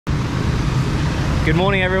Good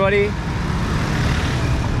morning, everybody.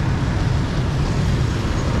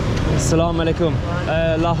 Assalamu alaikum.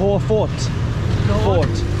 Lahore Fort.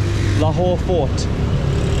 Lahore Fort.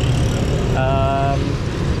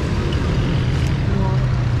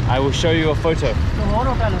 I will show you a photo.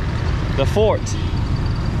 The fort.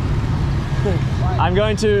 I'm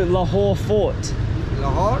going to Lahore Fort.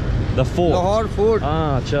 Lahore? The fort. Lahore Fort.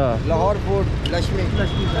 Ah, cha. Lahore Fort. Lashmi.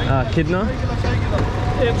 Kidna?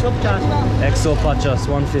 150,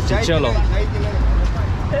 150. Chalo.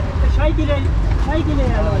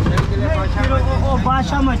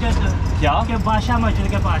 क्या? बादशाह मस्जिद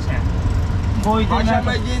के पास है। बादशाह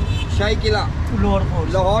मस्जिद शाही किला Lahore fort.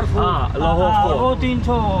 Lahore Fort. वो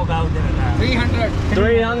 300 होगा उधर का। 300.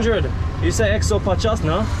 300. You say 150,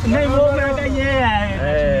 no? नहीं वो मेरा ये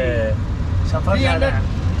है। सफर 300.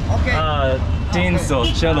 Okay.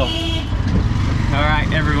 300. Chalo. All right,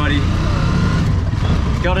 everybody.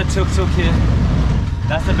 Got a tuk-tuk here.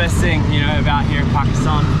 That's the best thing, you know, about here in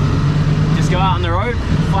Pakistan. Just go out on the road,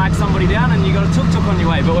 flag somebody down, and you got a tuk-tuk on your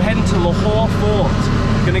way. But we're heading to Lahore Fort.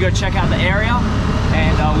 Gonna go check out the area,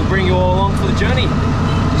 and we'll bring you all along for the journey.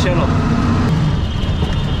 Chalo.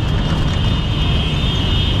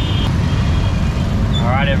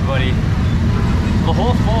 All right, everybody.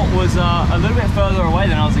 Lahore Fort was a little bit further away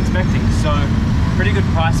than I was expecting, so pretty good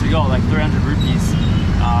price we got, like 300 rupees.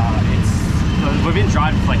 We've been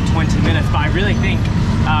driving for like 20 minutes, but I really think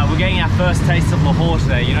we're getting our first taste of Lahore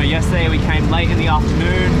today. You know, yesterday we came late in the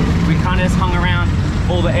afternoon, we kind of just hung around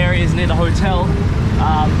all the areas near the hotel,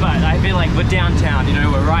 but I feel like we're downtown, you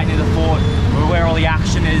know, we're right near the fort, we're where all the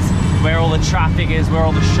action is, where all the traffic is, where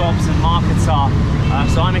all the shops and markets are.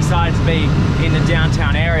 So I'm excited to be in the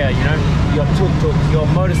downtown area, you know. You got tuk-tuks, you got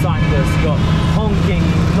motorcyclists, you got honking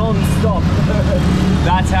non-stop.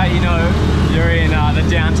 That's how you know you're in the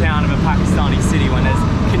downtown of a Pakistani city, when there's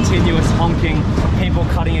continuous honking, people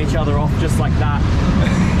cutting each other off just like that.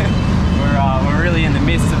 We're really in the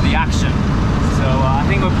midst of the action. So I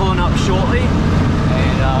think we're pulling up shortly,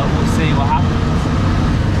 and we'll see what happens.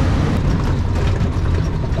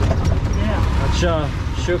 Acha,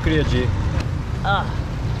 shukriya ji.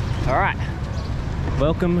 All right,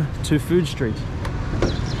 welcome to Food Street.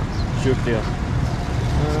 Shukriya.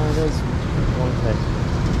 There's 1k.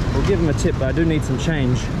 We'll give him a tip, but I do need some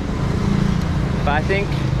change. But I think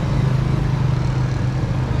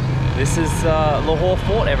this is Lahore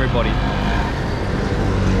Fort, everybody.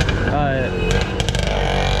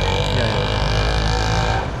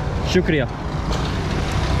 Shukriya.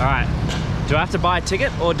 All right, do I have to buy a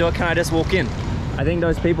ticket, or can I just walk in? I think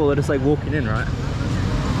those people are just like walking in, right?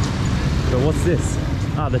 So what's this?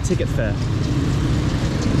 Ah, the ticket fare.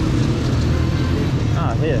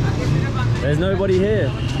 Ah, here. There's nobody here.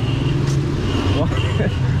 What?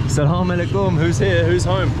 Salam alaikum. Who's here? Who's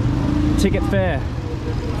home? Ticket fare.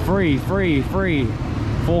 Free.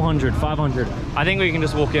 400, 500. I think we can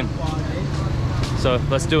just walk in. So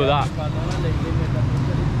let's do that.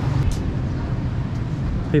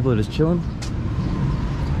 People are just chilling.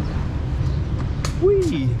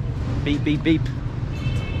 Whee! Beep, beep, beep.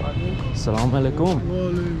 Salam alaikum.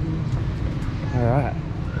 Alright.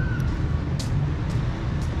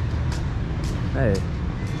 Hey.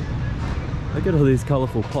 Look at all these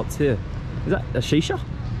colourful pots here. Is that a shisha? I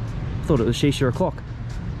thought it was shisha o'clock.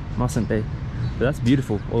 Mustn't be. But that's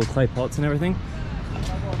beautiful. All the clay pots and everything.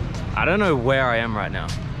 I don't know where I am right now.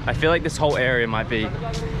 I feel like this whole area might be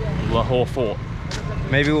Lahore Fort.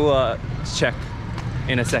 Maybe we'll check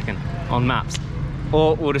in a second on maps.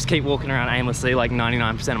 Or we'll just keep walking around aimlessly like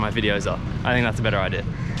 99% of my videos are. I think that's a better idea.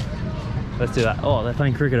 Let's do that. Oh, they're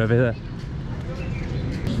playing cricket over there.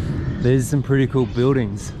 There's some pretty cool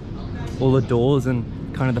buildings. All the doors and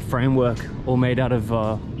kind of the framework all made out of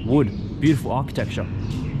wood. Beautiful architecture.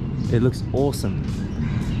 It looks awesome.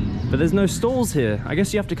 But there's no stalls here. I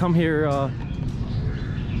guess you have to come here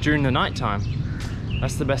during the night time.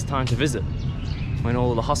 That's the best time to visit, when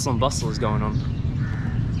all the hustle and bustle is going on.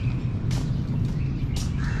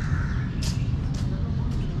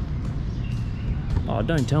 Oh,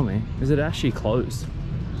 don't tell me. Is it actually closed?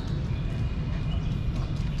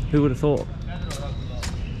 Who would have thought?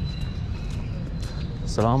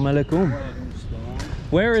 Assalamu alaikum.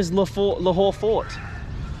 Where is Lahore Fort?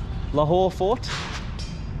 Lahore Fort?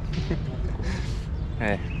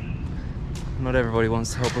 Hey, not everybody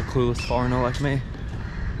wants to help a clueless foreigner like me.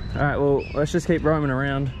 Alright, well, let's just keep roaming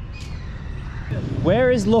around. Where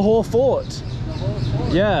is Lahore Fort?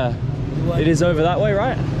 Yeah, it is over that way,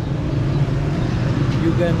 right?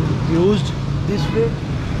 You can use this way.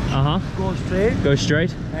 Go straight. Go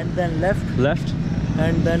straight. And then left. Left.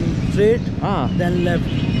 And then straight. Ah. Then left.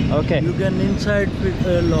 Okay. You can inside with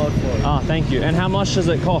Lahore Fort. Ah, thank you. And how much does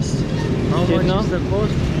it cost? How much is the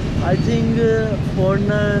cost? I think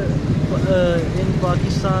foreigner in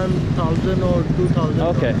Pakistan 1,000 or 2,000.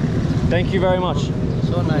 Okay. Thank you very much.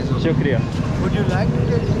 So nice. Shukriya. Would you like to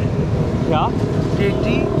take tea? Yeah? Take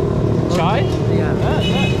tea? Chai? Yeah.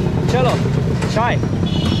 Chalo. Chai.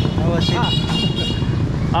 Have a seat.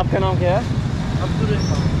 आपका नाम क्या है? Abdul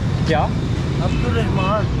Rahman. क्या? Abdul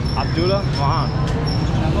Rahman. Abdullah Rahman.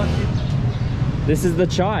 Have a seat. This is the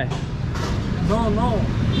chai. No, no.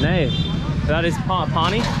 Nay. That is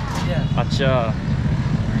pani? Yeah. Acha.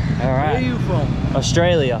 Where are Alright. you from?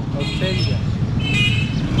 Australia. Australia.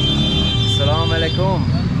 Assalamu alaikum.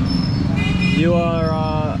 You are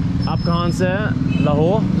आप कहाँ से हैं?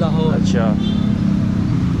 Lahore? Lahore. Acha.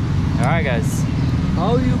 Alright guys.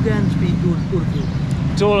 How you can speak Urdu?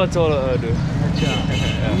 Tola Urdu.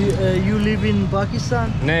 Acha. You live in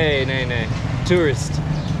Pakistan? Nay. Tourist.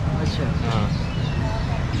 Acha.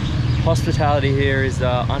 Hospitality here is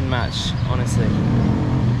unmatched, honestly.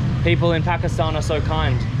 People in Pakistan are so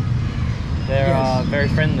kind. They're Yes. very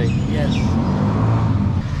friendly. Yes.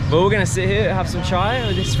 But we're gonna sit here, have some chai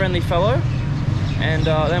with this friendly fellow, and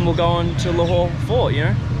then we'll go on to Lahore Fort, you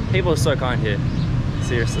know? People are so kind here,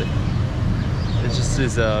 seriously. It just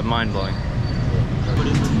is mind-blowing.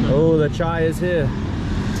 Oh, the chai is here.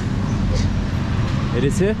 It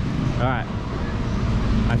is here? All right.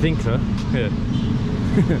 I think so. Here.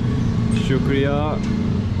 Shukriya.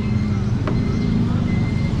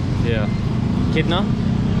 Yeah. Kitna?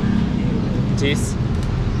 Tis.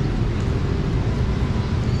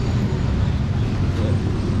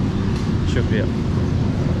 Shukriya.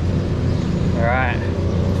 Alright.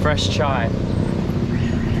 Fresh chai.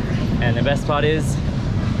 And the best part is,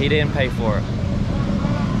 he didn't pay for it.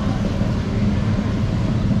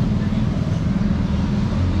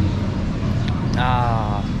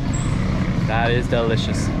 Ah, that is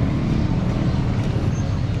delicious.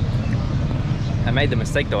 I made the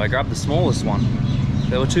mistake though, I grabbed the smallest one.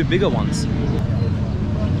 There were two bigger ones.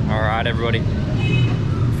 Alright everybody,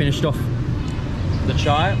 finished off the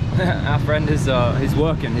chai. Our friend is he's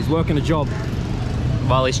working a job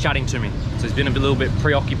while he's chatting to me. So he's been a little bit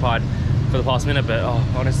preoccupied for the past minute, but oh,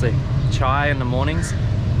 honestly, chai in the mornings,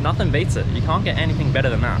 nothing beats it. You can't get anything better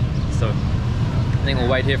than that. So I think we'll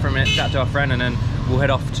wait here for a minute, chat to our friend, and then we'll head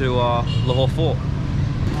off to Lahore Fort.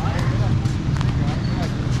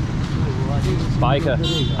 Biker,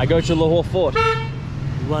 I go to Lahore Fort.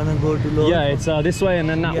 You wanna go to Lahore? Yeah, it's this way and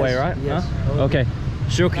then that way, right? Yes. Huh? Okay.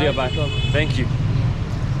 Shukriya, bye. Thank you.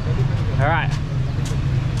 All right.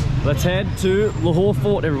 Let's head to Lahore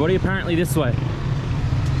Fort, everybody. Apparently this way.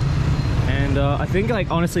 And I think,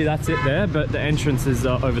 like, honestly, that's it there, but the entrance is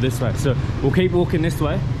over this way. So we'll keep walking this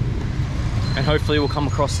way, and hopefully we'll come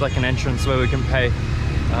across like an entrance where we can pay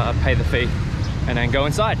the fee and then go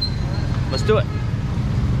inside. Let's do it.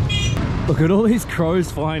 Look at all these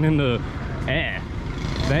crows flying in the air.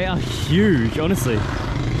 They are huge, honestly.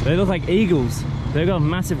 They look like eagles. They've got a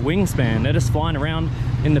massive wingspan. They're just flying around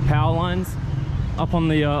in the power lines up on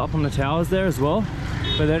the towers there as well.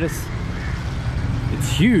 But they're just,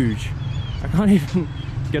 it's huge. I can't even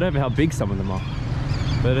get over how big some of them are.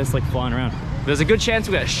 But they're just like flying around. There's a good chance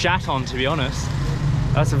we'll get shat on, to be honest.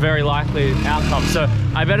 That's a very likely outcome. So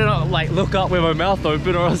I better not like look up with my mouth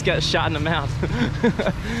open or else get shot in the mouth.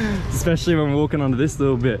 Especially when we're walking onto this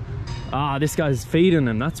little bit. Ah, this guy's feeding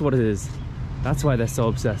them, that's what it is. That's why they're so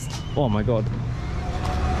obsessed. Oh my God.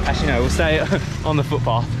 Actually no, we'll stay on the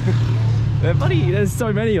footpath. Buddy, there's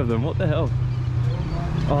so many of them, what the hell?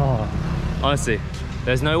 Oh, honestly,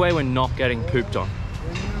 there's no way we're not getting pooped on.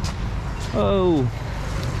 Oh.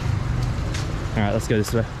 All right, let's go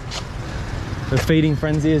this way. The feeding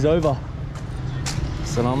frenzy is over.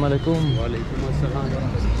 Assalamu alaikum.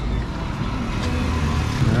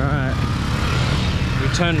 All right. We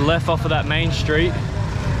turned left off of that main street,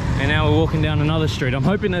 and now we're walking down another street. I'm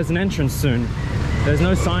hoping there's an entrance soon. There's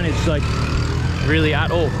no signage, like, really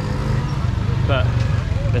at all. But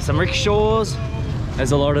there's some rickshaws.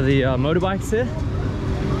 There's a lot of the motorbikes here.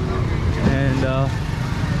 And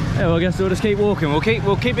yeah, well, I guess we'll just keep walking. We'll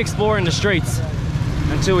keep exploring the streets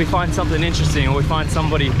until we find something interesting, or we find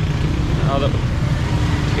somebody that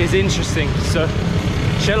is interesting. So,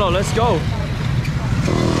 cello, let's go.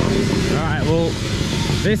 All right, well,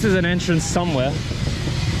 this is an entrance somewhere.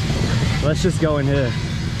 Let's just go in here.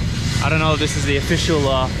 I don't know if this is the official,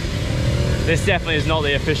 this definitely is not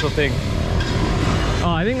the official thing.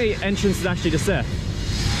 Oh, I think the entrance is actually just there.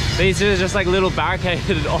 These are just like little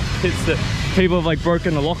barricaded offpits that people have like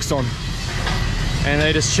broken the locks on, and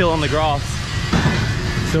they just chill on the grass.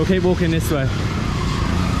 So we'll keep walking this way,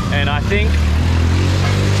 and I think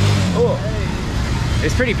Oh,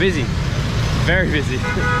 it's pretty busy, very busy.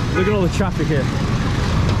 Look at all the traffic here.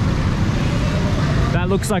 That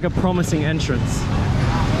looks like a promising entrance.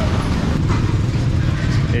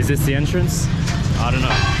 Is this the entrance? I don't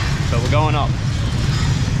know, but we're going up.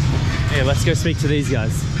 Yeah, let's go speak to these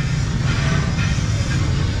guys.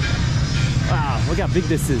 Wow, look how big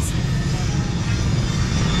this is.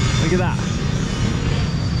 Look at that.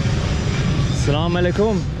 Assalamu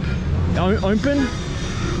alaikum. Open?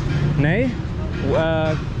 Nay?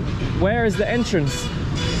 Where is the entrance?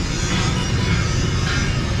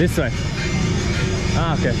 This way.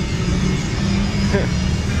 Ah, okay.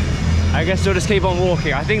 I guess we'll just keep on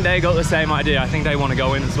walking. I think they got the same idea. I think they want to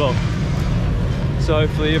go in as well. So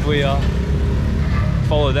hopefully if we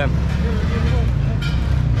follow them.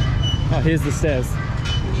 Oh, here's the stairs.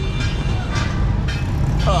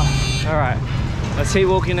 Oh, all right. Let's keep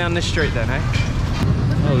walking down this street then, eh?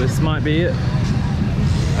 Oh, this might be it.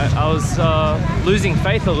 I was losing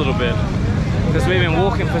faith a little bit because we've been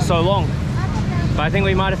walking for so long. But I think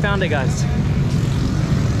we might have found it, guys.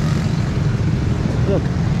 Look,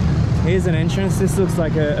 here's an entrance. This looks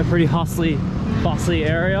like a pretty bustly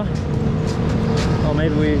area. Or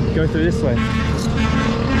maybe we go through this way.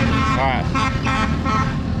 All right.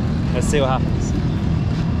 Let's see what happens.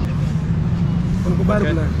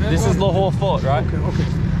 Okay. This is Lahore Fort, right? Okay, okay.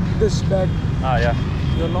 This bag. Ah, yeah.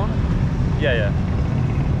 You're not? Yeah.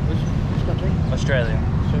 Which country? Australia.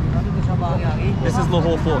 This is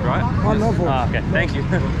Lahore Fort, right? Oh, no Fort. Ah, okay. Thank you.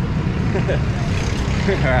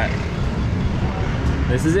 All right.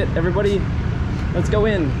 This is it, everybody. Let's go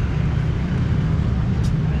in.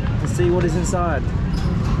 Let's see what is inside.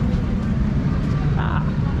 Ah.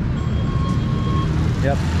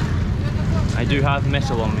 Yep. I do have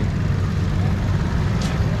metal on me.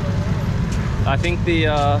 I think the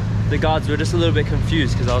guards were just a little bit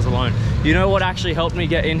confused because I was alone. You know what actually helped me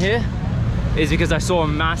get in here? Is because I saw a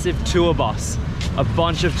massive tour bus. A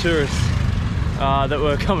bunch of tourists that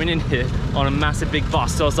were coming in here on a massive big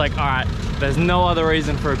bus. So I was like, all right, there's no other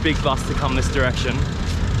reason for a big bus to come this direction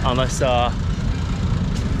unless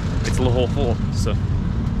it's Lahore Fort. So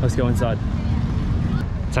let's go inside.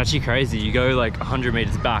 It's actually crazy. You go like 100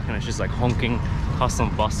 meters back and it's just like honking, hustle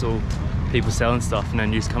and bustle, people selling stuff, and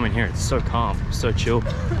then you just come in here. It's so calm, so chill.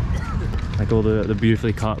 Like all the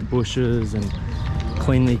beautifully cut bushes and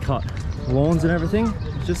cleanly cut lawns and everything.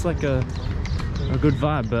 It's just like a good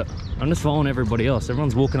vibe, but I'm just following everybody else.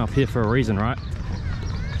 Everyone's walking up here for a reason, right?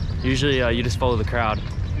 Usually you just follow the crowd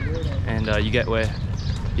and you get where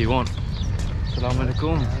you want. Assalamu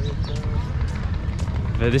alaikum.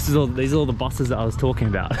 These are all the buses that I was talking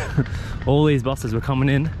about. All these buses were coming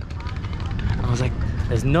in. I was like,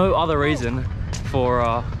 there's no other reason for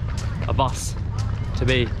a bus to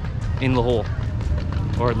be in Lahore,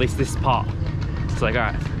 or at least this part. It's like, all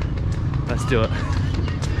right, let's do it.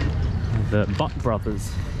 The Butt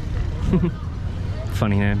Brothers.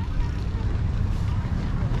 Funny name.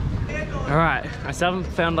 All right, I still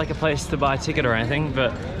haven't found like a place to buy a ticket or anything,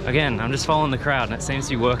 but again, I'm just following the crowd and it seems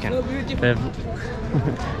to be working.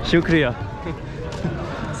 Shukriya.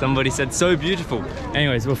 Somebody said so beautiful.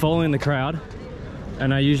 Anyways, we're following the crowd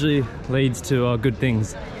and that usually leads to good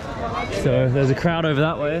things. So there's a crowd over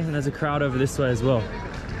that way and there's a crowd over this way as well.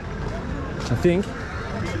 I think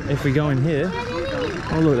if we go in here,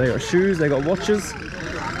 oh look, they got shoes, they got watches,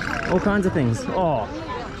 all kinds of things. Oh,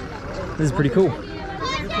 this is pretty cool.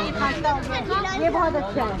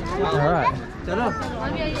 Alright,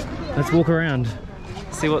 let's walk around,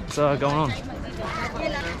 see what's going on.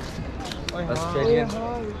 Australian.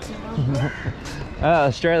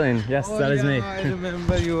 Australian, yes, that is me. I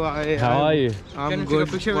remember you. How are you? I'm good.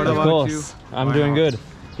 Of course, I'm doing good.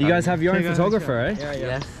 You guys have your own photographer, eh?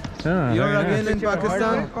 Yes. Ah, You're very again nice. in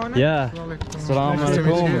Pakistan? Yeah. Assalamu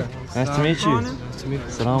alaikum. Nice to meet you.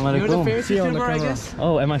 Assalamu alaikum.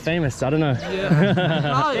 Oh, am I famous? I don't know.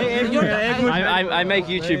 I make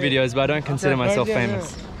YouTube videos, but I don't consider myself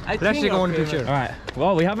famous. Alright.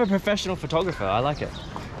 Well, we have a professional photographer. I like it.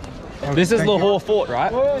 This is Lahore Fort,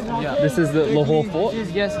 right? Yeah. This is the Lahore Fort?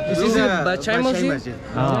 Yes. This is a Bachai Masjid.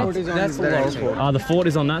 That's Lahore Fort. Ah, the fort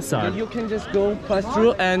is on that side. You can just go pass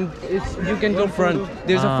through and you can go front.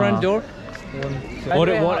 There's a front door.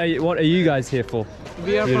 What are you guys here for?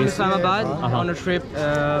 We are from Islamabad on a trip,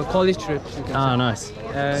 college trip. Ah, nice.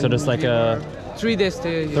 So just like a 3 days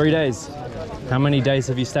stay. 3 days. How many days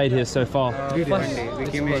have you stayed here so far? 3 days. We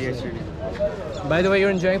came here yesterday. By the way, you're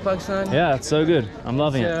enjoying Pakistan? Yeah, it's so good. I'm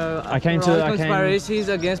loving it. I came to. Conspiracies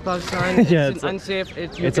against Pakistan. Yeah, it's unsafe.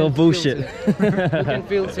 It's all bullshit. You can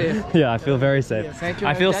feel safe. Yeah, I feel very safe. Thank you.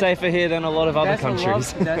 I feel safer here than a lot of other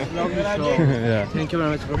countries. That's lovely show. Yeah. Thank you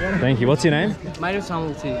very much, bro. Thank you. What's your name? My name is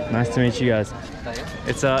Samuel. Nice to meet you guys.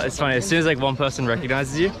 It's funny. As soon as like one person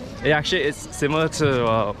recognizes you, it's similar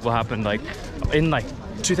to what happened like in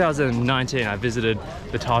 2019. I visited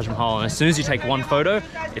the Taj Mahal, and as soon as you take one photo,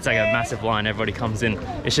 it's like a massive line. Everybody comes in.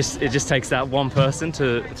 It just takes that one person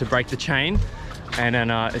to break the chain, and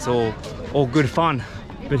then it's all good fun.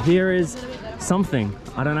 But here is something.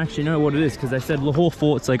 I don't actually know what it is because they said Lahore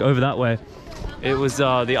Fort's like over that way. It was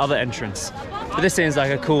the other entrance. But this seems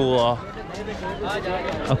like a cool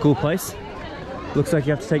place. Looks like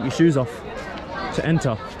you have to take your shoes off to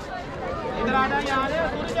enter.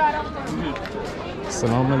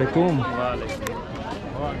 Assalamu alaikum.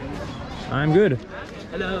 I'm good.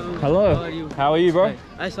 Hello. Hello. How are you? How are you, bro?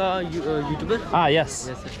 I saw you, YouTuber. Ah, yes.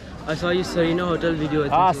 Yes, sir. I saw you Serena Hotel video.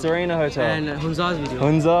 Ah, Serena Hotel. And Hunza's video.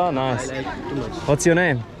 Hunza, nice. I like too much. What's your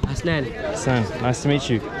name? Hasnan. Sam, nice to meet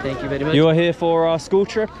you. Thank you very much. You are here for a school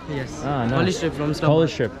trip? Yes. Ah, nice. College trip from Islamabad.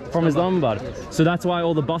 College trip from Islamabad. Yes. So that's why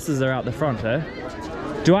all the buses are out the front, eh?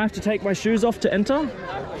 Do I have to take my shoes off to enter?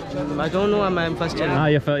 I don't know. I'm first time. Ah,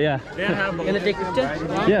 yeah. Can I take picture?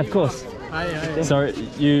 Yeah, of course. Sorry,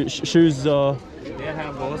 you shoes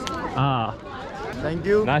Ah. Thank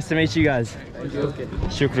you. Nice to meet you guys. Okay.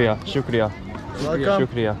 Shukriya. Welcome.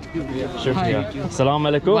 Shukriya. Assalamu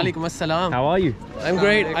alaikum. Walaikum assalam. How are you? I'm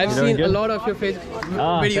great. I've doing seen good? a lot of your videos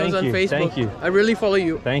on thank you, Facebook. thank you. I really follow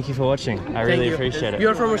you. Thank you for watching. I Thank really you. appreciate it.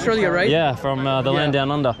 You're from Australia, right? Yeah, from the land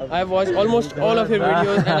down under. I've watched almost all of your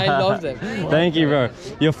videos and I love them. Thank you, bro.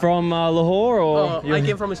 You're from Lahore, or I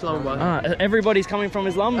came from Islamabad. everybody's coming from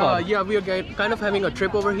Islamabad. Yeah, we are kind of having a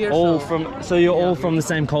trip over here. So you're all from the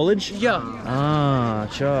same college? Yeah. Ah,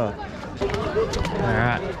 sure. All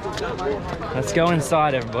right, let's go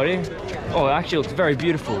inside, everybody. Oh, it actually looks very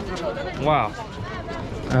beautiful. Wow.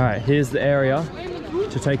 All right, here's the area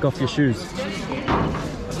to take off your shoes.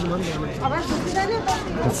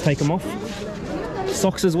 Let's take them off.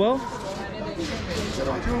 Socks as well?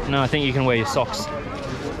 No, I think you can wear your socks.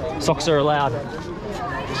 Socks are allowed.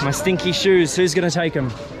 My stinky shoes, who's gonna take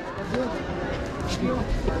them?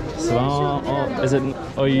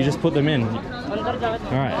 Oh, you just put them in. All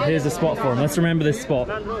right, here's the spot for them. Let's remember this spot.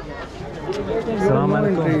 Assalamu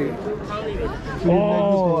alaikum.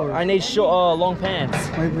 Oh, I need short, long pants.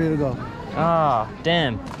 Ah,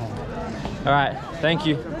 damn. All right, thank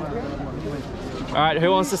you. All right, who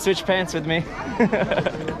wants to switch pants with me?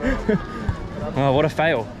 Oh, what a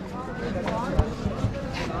fail.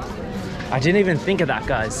 I didn't even think of that,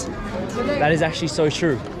 guys. That is actually so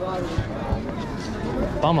true.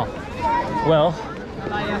 Bummer. Well,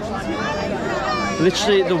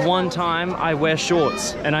 literally the one time I wear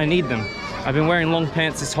shorts, and I need them. I've been wearing long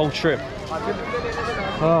pants this whole trip.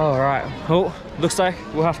 All right. Well, looks like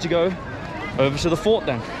we'll have to go over to the fort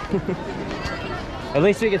then. At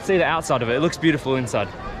least we can see the outside of it. It looks beautiful inside.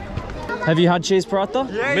 Have you had cheese paratha?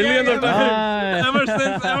 Yeah, Millions of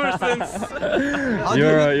times. Ever since.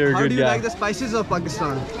 You're a good How do you guy. like the spices of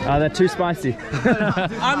Pakistan? They're too spicy.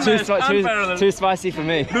 Too spicy for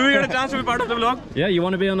me. Do we get a chance to be part of the vlog? Yeah, you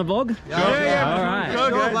want to be on the vlog? Yeah. All right.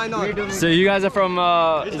 Sure, why not? So you guys are from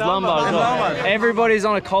Islamabad as well. Everybody's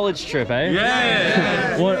on a college trip, eh?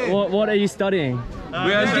 Yeah. What are you studying?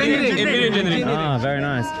 We are studying engineering. Ah, very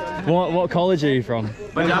nice. What college are you from?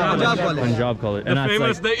 Punjab College. Punjab College. And that's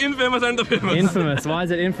Famous, like the infamous and the famous. infamous. Why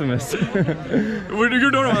is it infamous?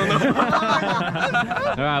 You don't want to know. All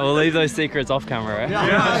right, we'll leave those secrets off camera, eh?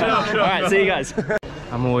 Yeah, sure. All right, see you guys.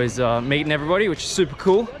 I'm always meeting everybody, which is super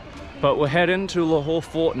cool. But we're heading to Lahore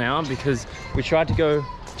Fort now because we tried to go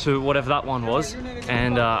to whatever that one was,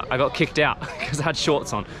 and I got kicked out because I had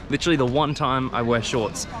shorts on. Literally the one time I wear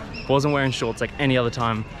shorts. Wasn't wearing shorts like any other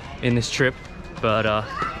time in this trip, but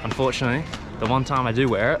unfortunately, the one time I do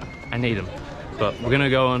wear it, I need them. But we're gonna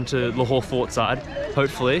go on to Lahore Fort side.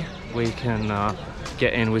 Hopefully, we can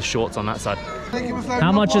get in with shorts on that side.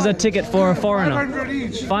 How much is a ticket for a foreigner? 500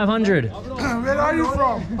 each. 500. Where are you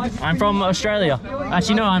from? I'm from Australia.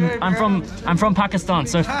 Actually, no, I'm from Pakistan.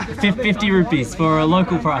 So 50 rupees for a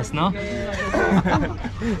local price, no?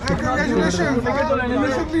 Congratulations.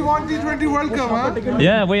 We won T20 World Cup, huh?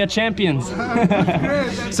 Yeah, we are champions.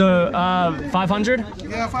 So 500?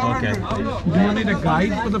 Yeah, 500. Do you need a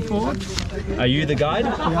guide for the fort? Are you the guide?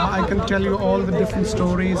 Yeah, I can tell you all the different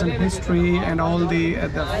stories and history and all the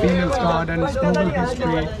females gardens, Mughal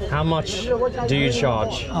history. How much do you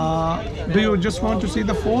charge? Do you just want to see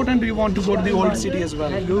the fort and do you want to go to the old city as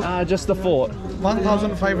well? Just the fort.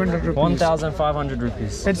 1,500 rupees. 1,500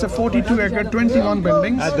 rupees. It's a 42-acre, 21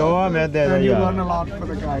 buildings. And you learn a lot for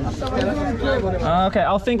the guide. Okay,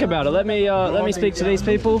 I'll think about it. Let me speak to these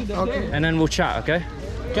people, and then we'll chat. Okay.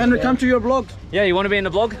 Can we come to your blog? Yeah, you want to be in the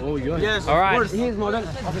vlog? Oh, yes. All right. He is model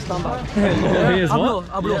of Islamabad. He is what?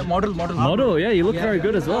 Yeah, model. Model, yeah, you look very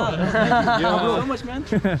good as well. So much, man.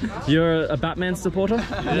 You're a Batman supporter?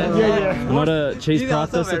 Yeah. Not a cheese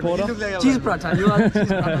paratha supporter? Cheese paratha. You are cheese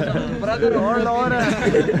paratha. Brother, all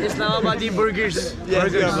Islamabadi burgers.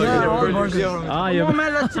 Yes, burgers. Ah, yeah.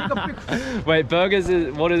 Let's take a pic. Wait, burgers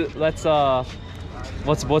is what is? Let's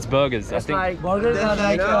What's burgers? I think. Like burgers are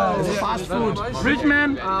like fast food. Rich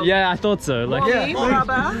man. Yeah, I thought so. Like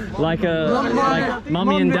like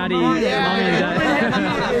mummy and daddy. Mummy and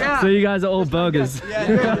daddy. So you guys are all burgers.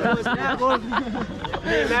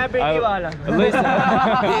 At least.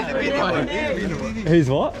 He's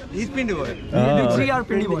what? He's Pindi boy. Three are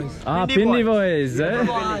Pindi boys. Ah, Pindi boys.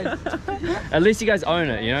 At least you guys own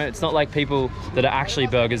it, you know? It's not like people that are actually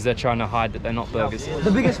burgers, they're trying to hide that they're not burgers.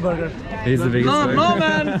 The biggest burger. He's the biggest burger. No,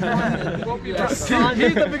 man.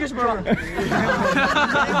 He's the biggest burger.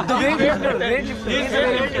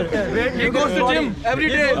 He goes to gym every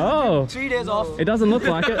day. Oh. 3 days off. It doesn't look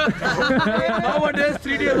like it. Nowadays,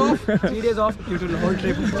 3 days off. 3 days off due to the whole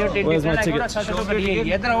trip. Where's my ticket? I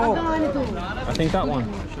think that one.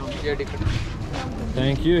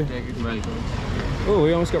 Thank you. Oh,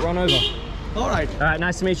 we almost got run over. All right. All right,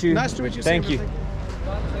 nice to meet you. Nice to meet you. Thank you.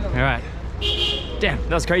 All right. Damn,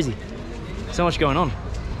 that was crazy. So much going on.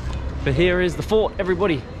 But here is the fort,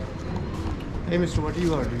 everybody. Hey, Mr. What are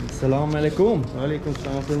you ordering? Assalamu alaikum. Walaikum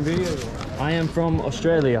salam. From where are you? I am from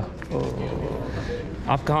Australia.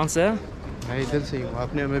 आप कहाँ से हैं? मैं इधर से हूँ.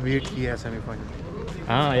 आपने हमें भेंट किया है semifinal.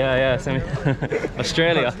 Ah, yeah,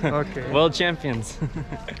 Australia. Okay. World champions.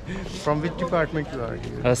 From which department you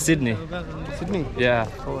are? Sydney. Sydney. Yeah.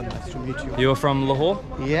 Oh, nice to meet you. You're from Lahore?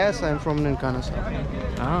 Yes, I'm from Nankana Sahib.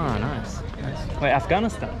 Ah, nice. Wait,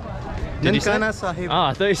 Afghanistan? Did you say? Nankana Sahib. Ah,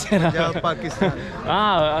 I thought you said Yeah, Pakistan.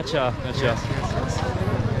 Ah, acha.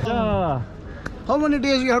 Ah. How many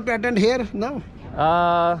days you have to attend here now?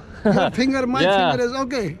 Your finger, my Yeah. finger is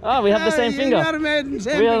okay. Ah, we have the same finger.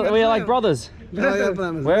 We We are like brothers.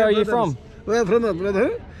 Where are you from? Where from, brother?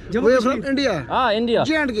 We are from India. Ah, India.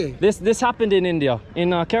 J&K. This happened in India,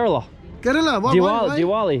 in Kerala. Kerala. Why?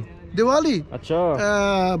 Diwali. Diwali.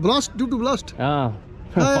 Acha. Blast, due to blast. Ah.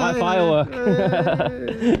 Firework.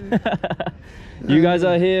 You guys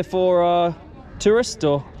are here for tourists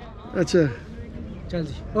or? Acha.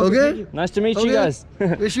 Okay. Nice to meet you guys.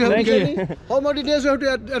 Wish you have Thank a you. journey. How many days you have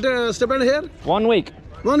to spend here? 1 week.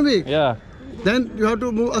 1 week. Yeah. Then you have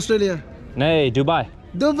to move Australia. Nay, Dubai.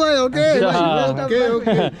 Dubai, okay.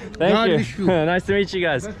 Okay. Thank God you. wish you. Nice to meet you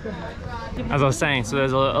guys. As I was saying, so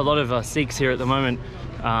there's a lot of Sikhs here at the moment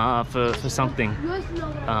for something,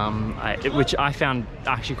 which I found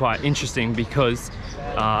actually quite interesting because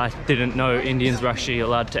I didn't know Indians were actually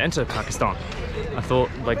allowed to enter Pakistan. I thought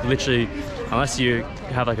like literally, unless you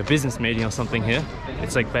have like a business meeting or something here,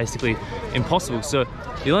 it's like basically impossible. So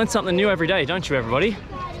you learn something new every day, don't you, everybody?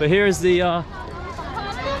 But here is the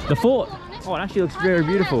fort. Oh, it actually looks very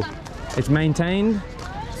beautiful. It's maintained,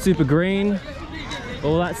 super green,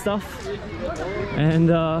 all that stuff. And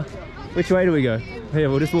which way do we go? Here,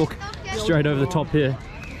 we'll just walk straight over the top here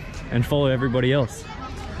and follow everybody else.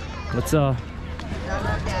 Let's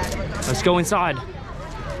go inside.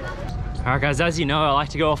 All right, guys, as you know, I like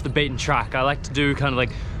to go off the beaten track. I like to do kind of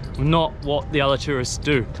like not what the other tourists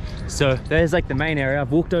do. So there's like the main area.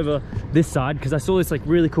 I've walked over this side because I saw this like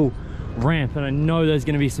really cool ramp and I know there's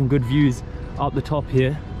going to be some good views up the top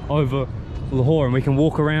here over Lahore, and we can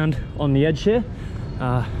walk around on the edge here.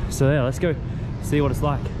 So yeah, let's go see what it's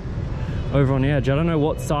like over on the edge. I don't know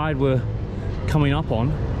what side we're coming up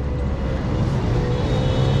on.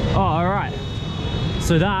 Oh, all right.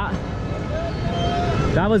 So that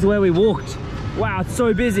was where we walked. Wow, it's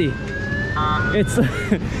so busy. It's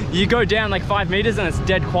you go down like 5 meters and it's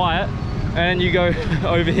dead quiet, and you go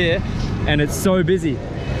over here and it's so busy.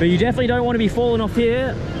 But you definitely don't want to be falling off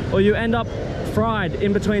here or you end up fried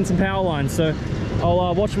in between some power lines. So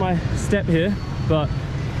I'll watch my step here. But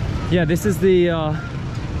yeah, this is the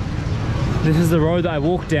road that I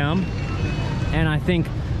walked down, and I think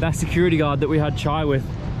that security guard that we had chai with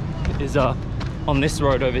is on this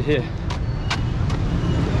road over here.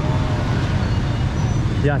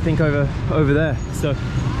 Yeah, I think over there. So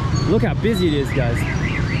look how busy it is, guys.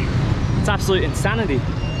 It's absolute insanity.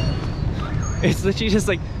 It's literally just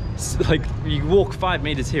like you walk 5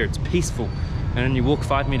 meters here, it's peaceful, and then you walk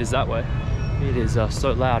 5 meters that way, it is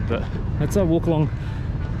so loud. But let's walk along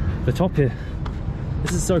the top here.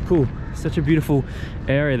 This is so cool. Such a beautiful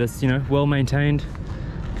area that's, you know, well maintained.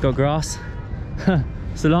 Got grass.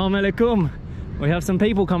 Salam alaikum. We have some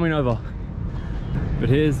people coming over. But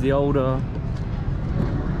here's the old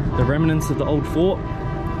the remnants of the old fort,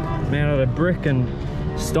 made out of brick and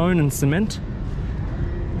stone and cement.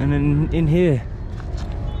 And then in here,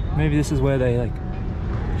 maybe this is where they like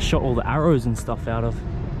shot all the arrows and stuff out of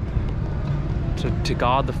to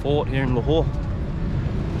guard the fort here in Lahore.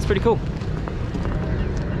 It's pretty cool.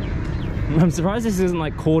 I'm surprised this isn't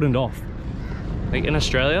like cordoned off. Like in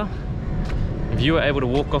Australia, if you were able to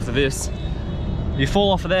walk off of this, you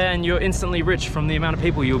fall off of there and you're instantly rich from the amount of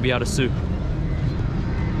people you'll be able to sue.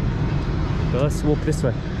 So let's walk this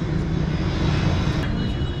way.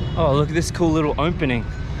 Oh, look at this cool little opening.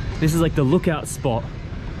 This is like the lookout spot.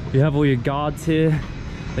 You have all your guards here.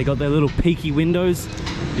 They got their little peaky windows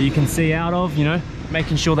that you can see out of, you know,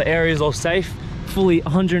 making sure the area is all safe. Fully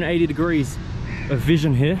 180 degrees of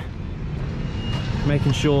vision here.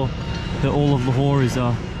 Making sure that all of Lahore is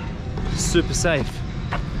super safe.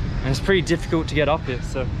 And it's pretty difficult to get up here,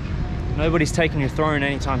 so nobody's taking your throne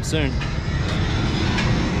anytime soon.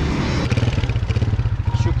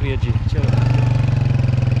 Shukriya ji, chalo.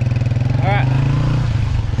 Alright.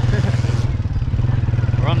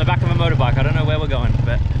 We're on the back of a motorbike. I don't know where we're going,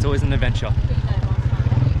 but it's always an adventure.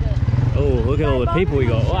 Oh, look at all the people we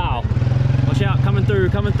got. Wow. Watch out, coming through,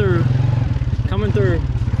 coming through. Coming through.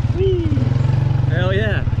 Whee. Hell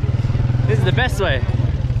yeah. This is the best way.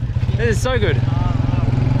 This is so good.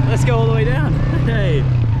 Let's go all the way down. Hey.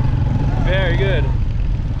 Very good.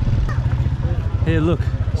 Here, look.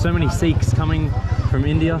 So many Sikhs coming from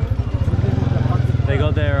India. They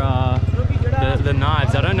got their the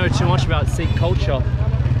knives. I don't know too much about Sikh culture,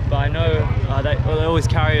 but I know they always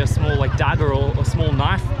carry a small like dagger or a small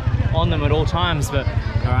knife on them at all times. But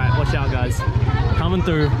all right, watch out, guys. Coming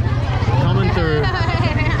through. Coming through.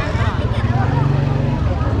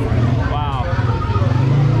 Wow.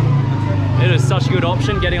 It is such a good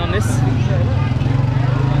option getting on this.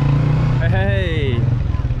 Hey.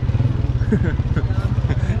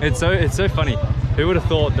 It's so funny. Who would have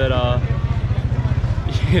thought that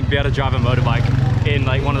you'd be able to drive a motorbike in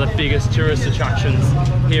like one of the biggest tourist attractions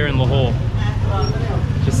here in Lahore?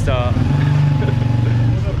 Just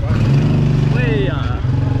way all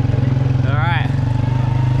right.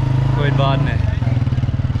 Koi baat nahi.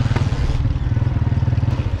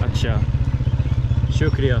 Acha.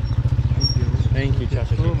 Shukriya. Thank you,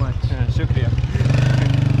 Chacha. So much. Shukriya.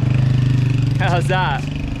 How's that?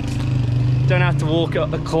 Don't have to walk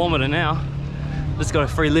a kilometre now. Just got a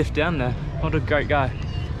free lift down there. What a great guy.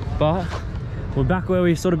 But we're back where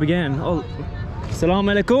we sort of began. Oh, salam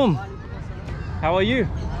alaikum. How are you?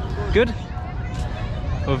 Good?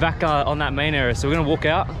 We're back on that main area, so we're gonna walk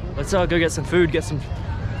out. Let's go get some food, get some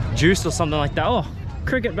juice or something like that. Oh,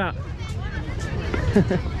 cricket bat.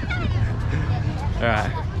 All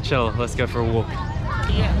right, chill. Let's go for a walk. I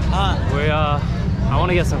want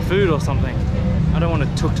to get some food or something. I don't want to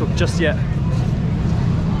tuk-tuk just yet.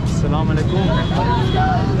 Salam alaikum.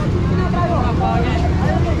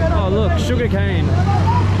 Oh look, sugarcane.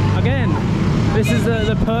 Again, this is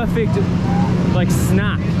the perfect like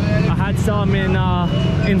snack. I had some in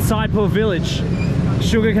Saidpur village.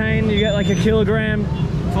 Sugarcane, you get like a kilogram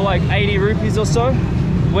for like 80 rupees or so.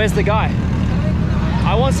 Where's the guy?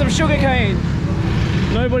 I want some sugarcane.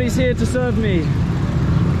 Nobody's here to serve me.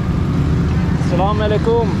 Salam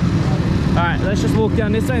alaikum. All right, let's just walk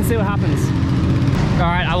down this way and see what happens. All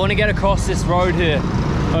right, I want to get across this road here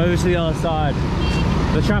over to the other side.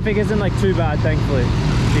 The traffic isn't like too bad, thankfully.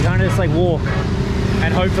 You kind of just like walk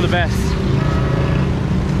and hope for the best.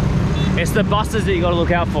 It's the buses that you got to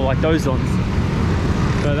look out for, like those ones.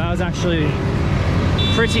 So that was actually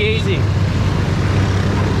pretty easy.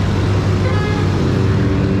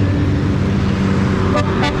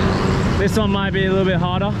 This one might be a little bit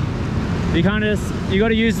harder. You kind of you got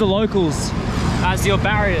to use the locals as your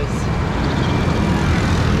barriers.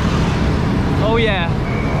 Oh yeah,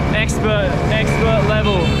 expert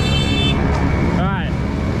level. All right,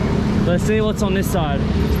 let's see what's on this side.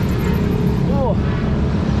 Oh.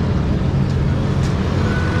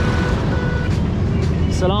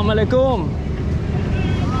 Salam alaikum.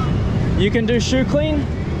 You can do shoe clean?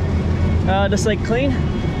 Just like clean?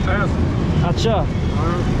 Acha.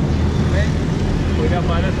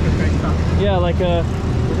 Yeah, like a...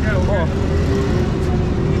 Oh.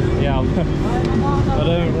 Yeah, I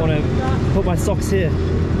don't want to put my socks here.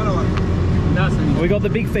 We got the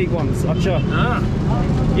big feet ones. Acha.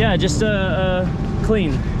 Yeah, just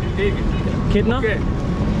clean. Kitna?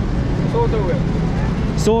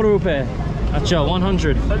 100 rupees. Acha,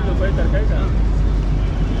 100.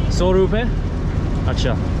 100 rupees?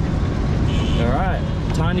 Acha. Alright,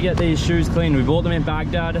 time to get these shoes clean. We bought them in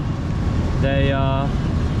Baghdad. They are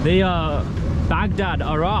Baghdad,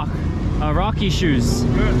 Iraqi shoes.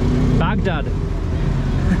 Baghdad.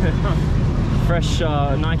 Fresh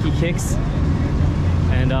Nike kicks.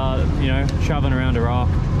 And you know, traveling around Iraq.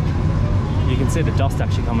 You can see the dust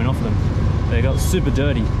actually coming off them. They got super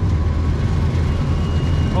dirty.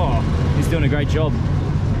 Oh, he's doing a great job.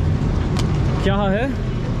 Kya hai?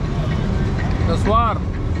 Naswar.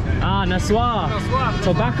 Ah, naswar.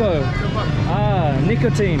 Tobacco. Ah,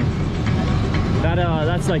 nicotine.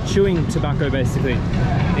 That's like chewing tobacco basically.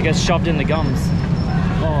 It gets shoved in the gums.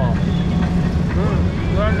 Oh.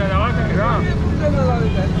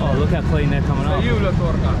 Oh, look how clean they're coming up.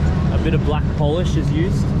 A bit of black polish is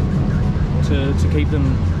used to keep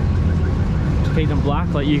them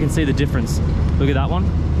black. Like you can see the difference. Look at that one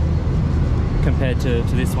compared to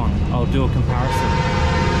this one. I'll do a comparison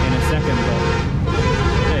in a second, but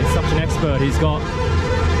yeah, he's such an expert. He's got,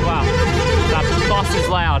 wow, that bus is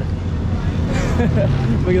loud.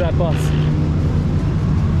 Look at that bus.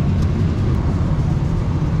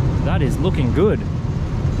 That is looking good.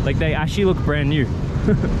 Like they actually look brand new.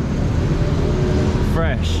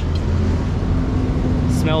 Fresh.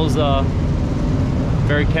 Smells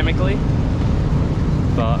very chemically.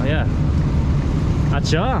 But yeah.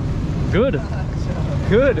 Acha. Good.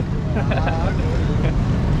 Good.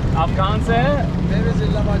 Afghan se?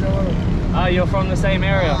 Ah, you're from the same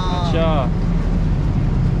area. Acha.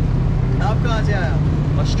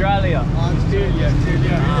 Australia.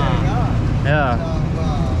 Yeah.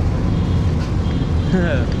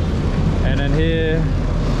 And then here,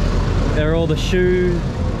 there are all the shoes.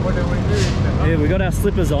 Yeah, we got our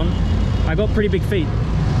slippers on. I got pretty big feet,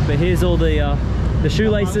 but here's all the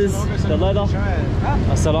shoelaces, the leather.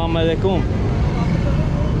 Assalamu alaikum.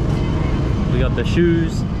 We got the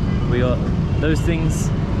shoes. We got those things.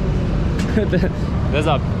 There's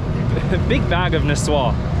a big bag of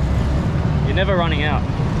Naswa. You're never running out.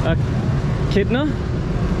 Kitna?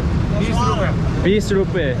 20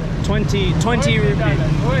 rupees. 20 rupees.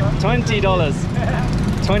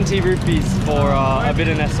 $20. 20 rupees for a bit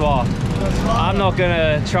of Naswa. I'm not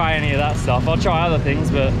gonna try any of that stuff. I'll try other things,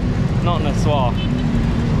 but not Naswa.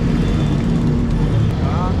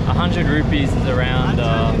 100 rupees is around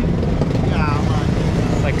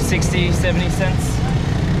like 60, 70 cents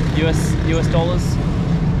US dollars.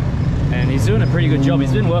 And he's doing a pretty good job.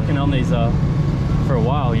 He's been working on these for a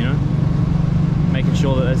while, you know, making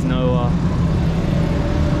sure that there's no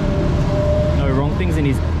wrong things, and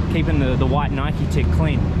he's keeping the white Nike tick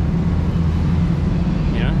clean.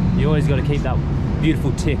 You know, you always got to keep that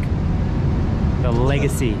beautiful tick, the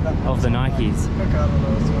legacy of the Nikes.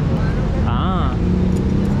 Ah,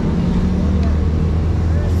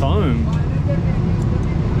 foam.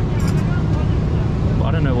 Well,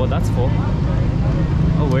 I don't know what that's for.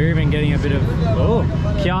 Oh, we're even getting a bit of, oh,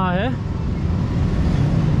 kya hai?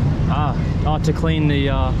 Ah, to clean the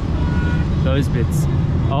those bits.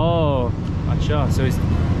 Oh, acha. So he's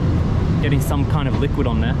getting some kind of liquid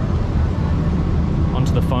on there,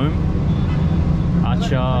 onto the foam.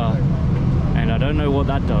 Acha. And I don't know what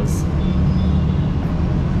that does.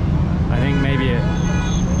 I think maybe it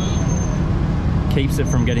keeps it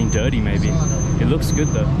from getting dirty, maybe. It looks good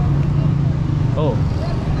though. Oh,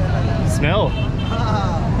 smell.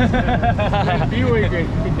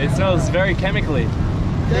 It smells very chemically.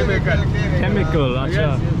 Chemical,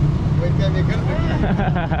 acha.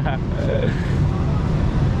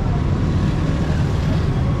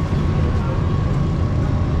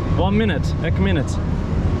 One minute, ek minute.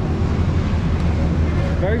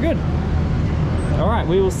 Very good. All right,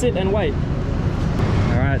 we will sit and wait.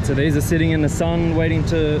 All right, so these are sitting in the sun, waiting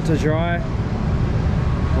to dry.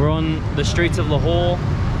 We're on the streets of Lahore.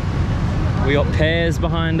 We got pears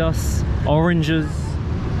behind us, oranges.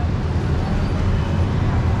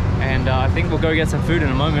 And I think we'll go get some food in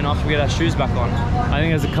a moment after we get our shoes back on. I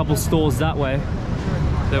think there's a couple stores that way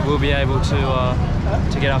that we'll be able to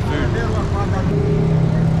get our food.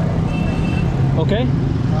 Okay?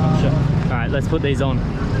 Sure. All right, let's put these on.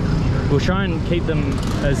 We'll try and keep them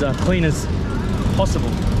as clean as possible.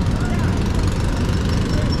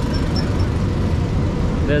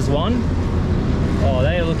 There's one. Oh,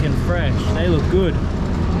 they are looking fresh. They look good.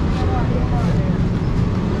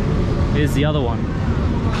 Here's the other one.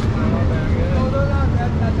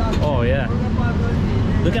 Oh yeah.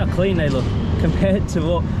 Look how clean they look compared to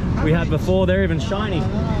what we had before. They're even shiny.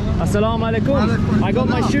 Assalamu alaikum. I got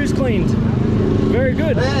my shoes cleaned. Very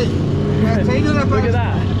good. Look at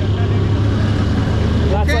that.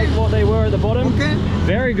 That's like what they were at the bottom.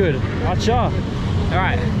 Very good. Acha.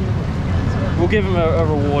 Alright. We'll give him a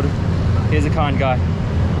reward. Here's a kind guy.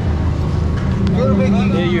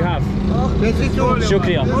 Here you have.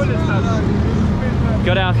 Shukriya.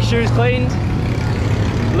 Got our shoes cleaned.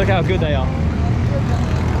 Look how good they are.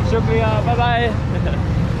 Shukriya. Bye bye.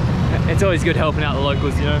 It's always good helping out the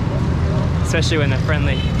locals, you know, especially when they're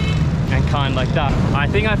friendly and kind like that. I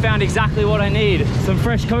think I found exactly what I need. Some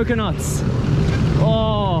fresh coconuts.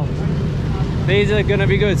 Oh, these are gonna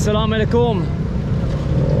be good. Salam alaikum.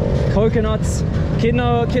 Coconuts.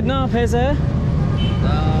 Kitna paisa hai?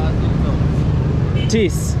 30.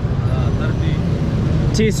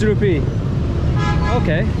 30 rupee.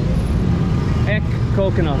 Okay. Ek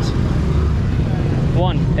coconut.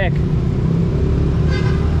 One ek.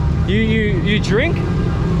 You drink?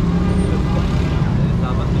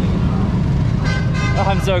 Oh,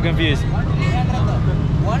 I'm so confused.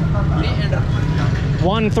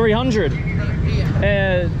 1,300.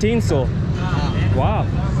 300. Wow.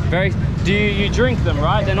 Very. Do you drink them,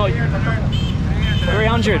 right? They're not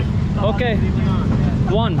 300. Okay.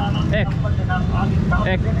 One ek.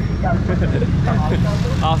 Ek.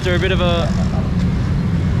 After a bit of a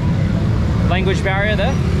language barrier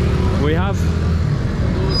there, we have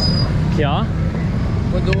kya?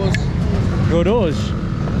 Godoj.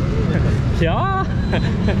 Kya?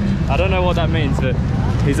 I don't know what that means, but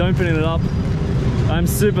he's opening it up. I'm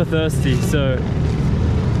super thirsty, so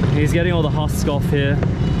he's getting all the husks off here.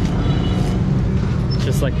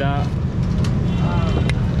 Just like that.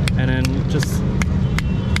 And then just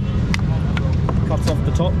cuts off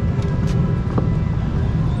the top.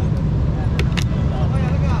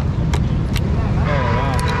 Oh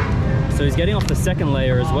wow. So he's getting off the second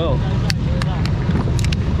layer as well.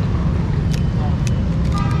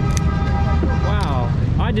 Wow.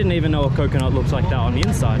 I didn't even know a coconut looks like that on the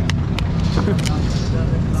inside.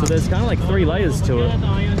 So there's kind of like 3 layers to it.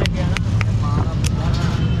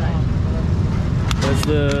 There's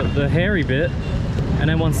the hairy bit, and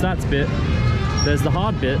then once that's bit, there's the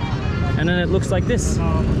hard bit, and then it looks like this.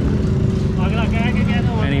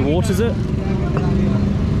 And he waters it.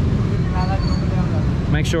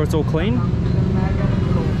 Make sure it's all clean.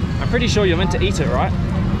 I'm pretty sure you're meant to eat it, right?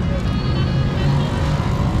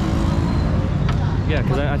 Yeah,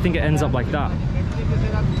 because I think it ends up like that.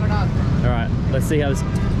 Alright, let's see how this...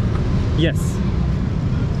 Yes.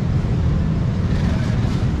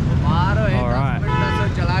 Alright.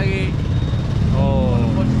 Oh.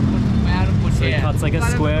 So he cuts like a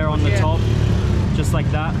square on the top, just like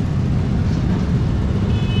that.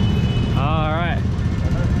 Alright.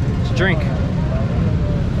 Let's drink.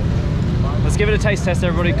 Let's give it a taste test,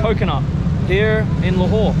 everybody. Coconut, here in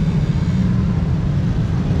Lahore.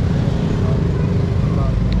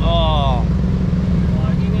 Oh.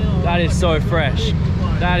 That is so fresh.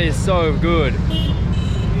 That is so good.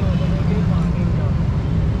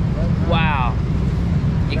 Wow.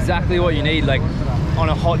 Exactly what you need, like on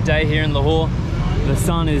a hot day here in Lahore. The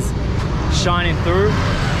sun is shining through.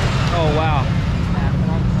 Oh wow.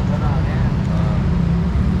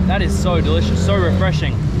 That is so delicious, so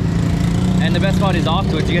refreshing. And the best part is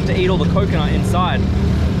afterwards you get to eat all the coconut inside.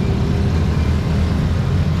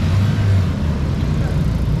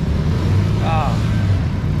 Ah.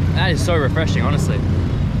 That is so refreshing, honestly.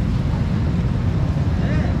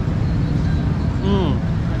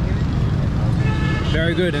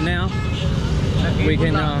 Very good, and now we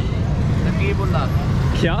can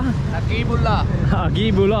Kya?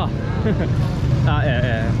 Agibullah.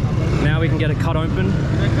 Yeah. Now we can get it cut open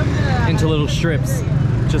into little strips,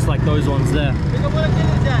 just like those ones there.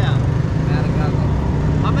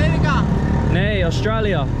 America. Nay,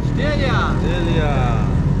 Australia. Australia.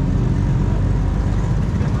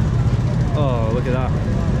 Oh, look at that.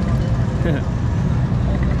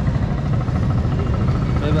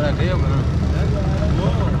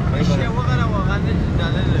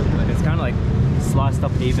 It's kind of like sliced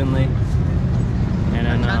up evenly, and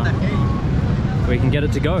then we can get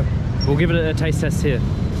it to go. We'll give it a taste test here.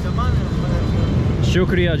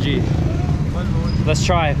 Shukriya ji. Let's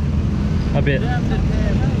try a bit.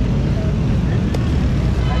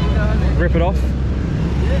 Rip it off.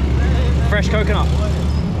 Fresh coconut.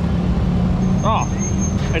 Oh,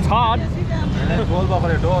 it's hard.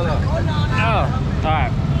 Oh,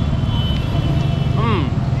 alright.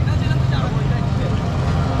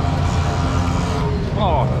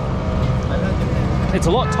 Oh. It's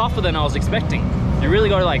a lot tougher than I was expecting. You really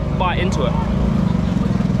got to like bite into it.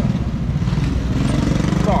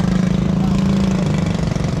 Oh.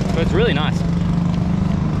 But it's really nice.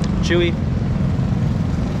 Chewy,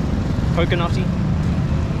 coconutty,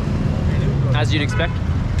 as you'd expect.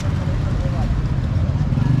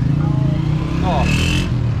 Oh,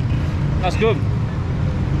 that's good.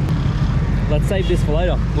 Let's save this for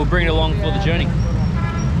later. We'll bring it along for the journey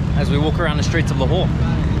as we walk around the streets of Lahore.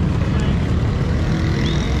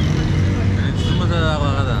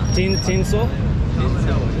 300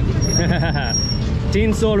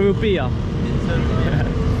 300 rupiah.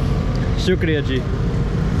 Shukriya ji.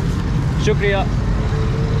 Shukriya.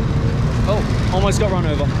 Oh, almost got run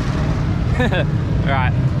over.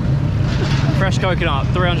 Alright. Fresh coconut,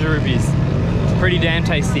 300 rupees. It's pretty damn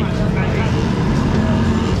tasty.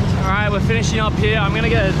 Alright, we're finishing up here. I'm gonna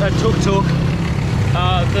get a tuk-tuk.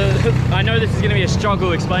 I know this is gonna be a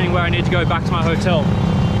struggle explaining where I need to go back to my hotel,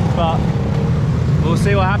 but we'll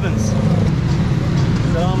see what happens.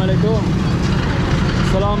 Assalamu alaikum.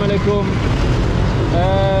 Assalamu alaikum.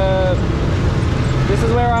 This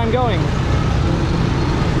is where I'm going.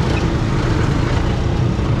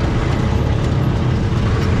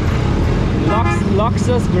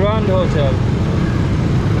 Luxus Grand Hotel.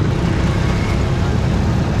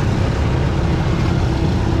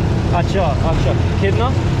 अच्छा कितना?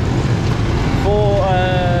 For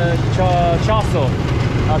 400.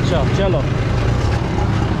 अच्छा चलो.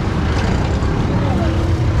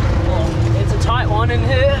 Oh, it's a tight one in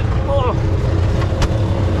here. Oh.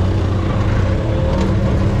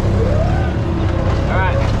 All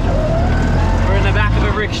right, we're in the back of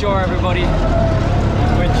a rickshaw, everybody.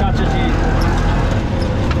 With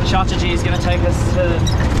Chachaji is going to take us to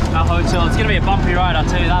our hotel. It's going to be a bumpy ride, I'll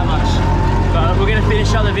tell you that much. But we're going to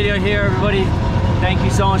finish up the video here, everybody. Thank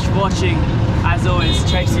you so much for watching. As always,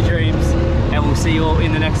 chase your dreams, and we'll see you all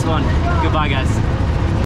in the next one. Goodbye, guys.